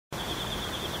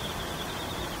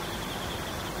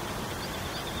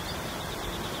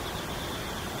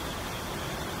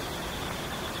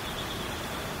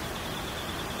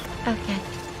Okay.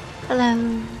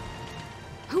 Hello.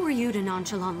 Who are you to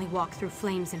nonchalantly walk through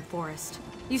flames and forest?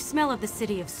 You smell of the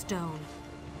city of stone.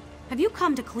 Have you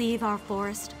come to cleave our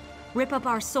forest? Rip up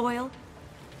our soil?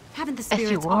 Haven't the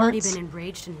spirits already been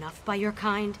enraged enough by your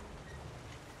kind?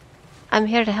 I'm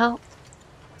here to help.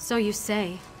 So you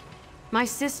say. My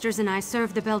sisters and I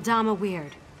serve the Beldama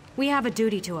Weird. We have a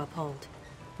duty to uphold.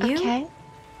 You? Okay.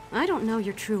 I don't know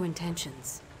your true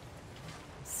intentions.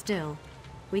 Still,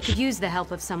 we could use the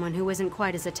help of someone who isn't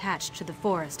quite as attached to the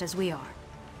forest as we are.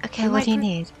 Okay, what do you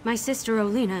need? My sister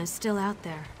Olina is still out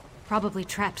there. Probably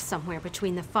trapped somewhere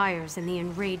between the fires and the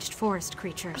enraged forest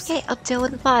creatures. Okay, I'll deal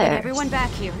with the fires. Get everyone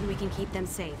back here and we can keep them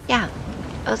safe. Yeah,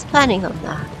 I was planning on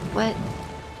that. What?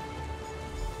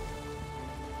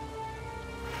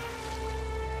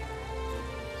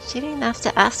 She didn't have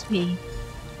to ask me.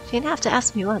 She didn't have to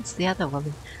ask me once, the other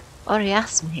woman already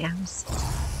asked me. I was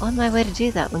on my way to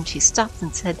do that when she stopped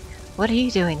and said, "What are you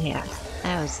doing here?"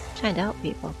 I was trying to help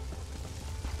people.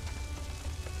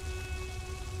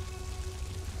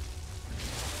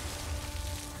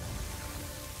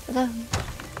 Hello.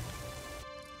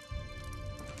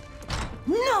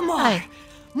 No more! Hi.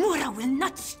 Mura will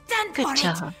not stand Good for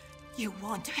job. it! You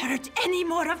won't hurt any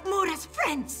more of Mura's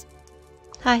friends!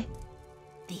 Hi.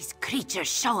 These creatures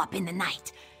show up in the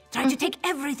night, try to take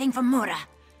everything from Mura.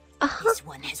 This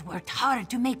one has worked hard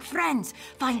to make friends,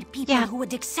 find people who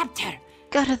would accept her.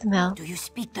 Go to the mill. Do you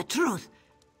speak the truth?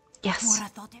 Yes. Mura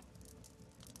thought it.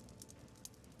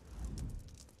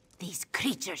 These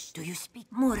creatures, do you speak?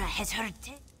 Mura has heard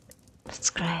it. That's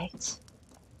great.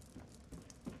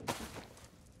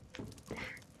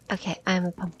 Okay, I'm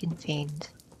a pumpkin fiend.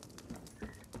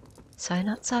 Sorry,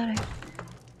 not sorry.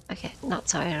 Okay, not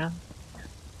sorry, Ron.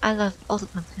 I love all the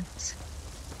pumpkins.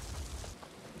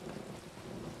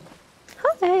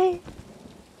 Hi!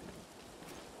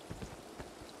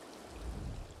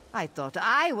 I thought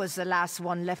I was the last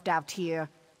one left out here.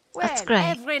 Well, That's great.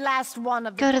 every last one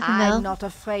of Go them. to the mill. I'm not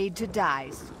afraid to die.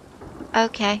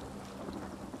 Okay.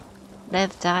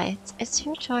 Live, die. It's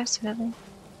your choice, really.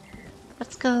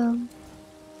 Let's go.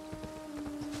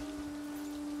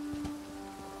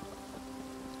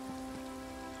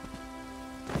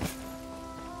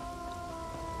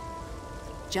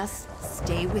 Just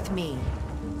stay with me.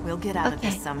 We'll get out of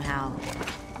this somehow.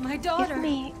 My daughter! Give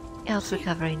me health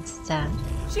recovery instead.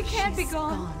 She can't be She's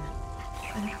gone.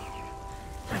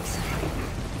 I'm sorry.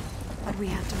 But we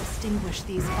have to extinguish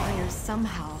these fires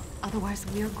somehow. Otherwise,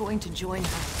 we're going to join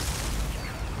her.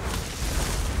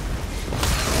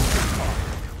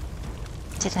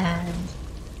 Ta-da!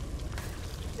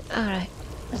 Alright.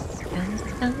 Let's go, let's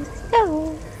go, let's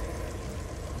go!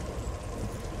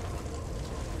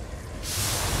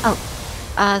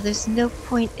 Oh, there's no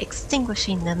point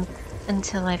extinguishing them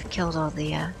until I've killed all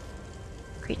the,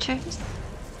 creatures.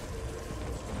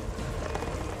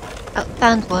 Oh,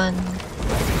 found one.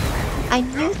 I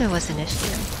knew there was an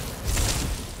issue.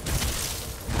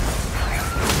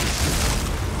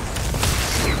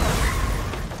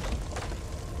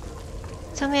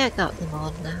 Tell me I got them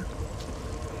all now.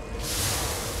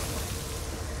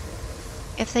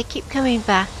 If they keep coming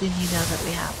back, then you know that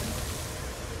we have them.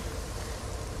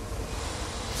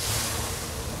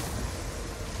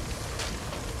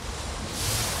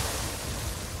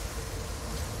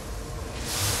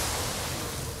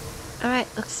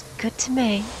 Alright, looks good to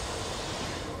me.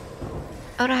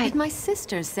 Alright. Did my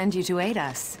sisters send you to aid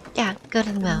us? Yeah, go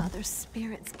to the mill. Mother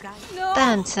spirits guide. No!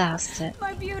 Fantastic.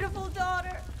 My beautiful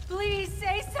daughter! Please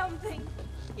say something!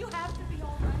 You have to be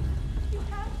alright. You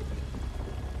have to be.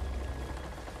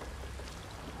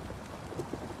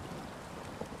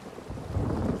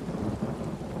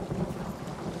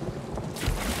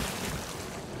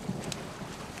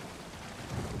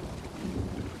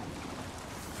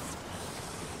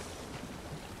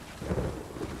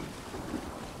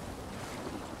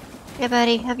 Hey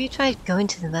buddy, have you tried going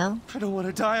to the mill? I don't want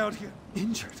to die out here.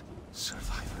 Injured.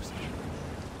 Survivors.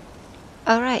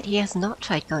 Alright, he has not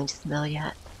tried going to the mill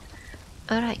yet.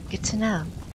 Alright, good to know.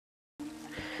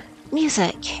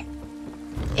 Music.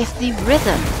 If the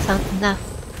rhythm sounds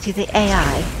enough to the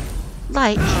AI,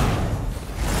 like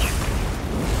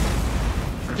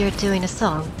you're doing a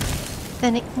song,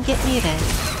 then it can get muted.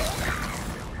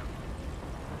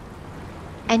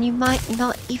 And you might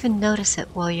not even notice it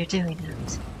while you're doing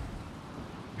it.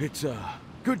 It's,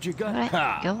 good you got.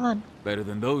 Alright, go on. Better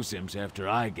than those imps after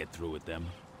I get through with them.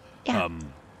 Yeah,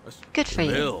 good for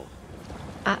you. Bill.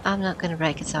 I'm not gonna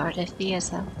break his heart if he is,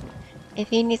 though. If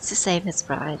he needs to save his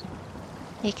bride,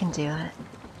 he can do it.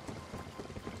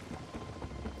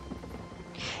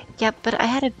 Yeah, but I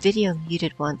had a video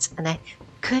muted once and I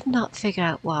could not figure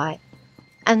out why.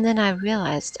 And then I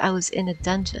realized I was in a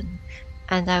dungeon,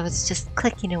 and I was just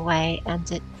clicking away,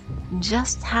 and it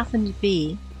just happened to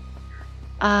be,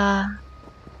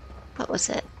 what was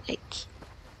it? Like,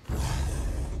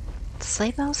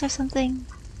 sleigh bells or something?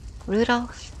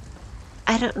 Rudolph?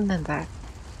 I don't remember.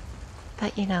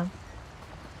 But you know,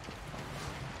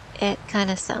 it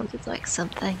kind of sounded like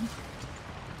something.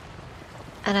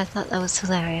 And I thought that was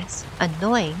hilarious.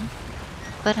 Annoying,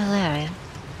 but hilarious.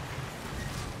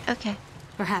 Okay.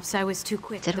 Perhaps I was too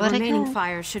quick. Did the what I remaining could.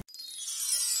 fire should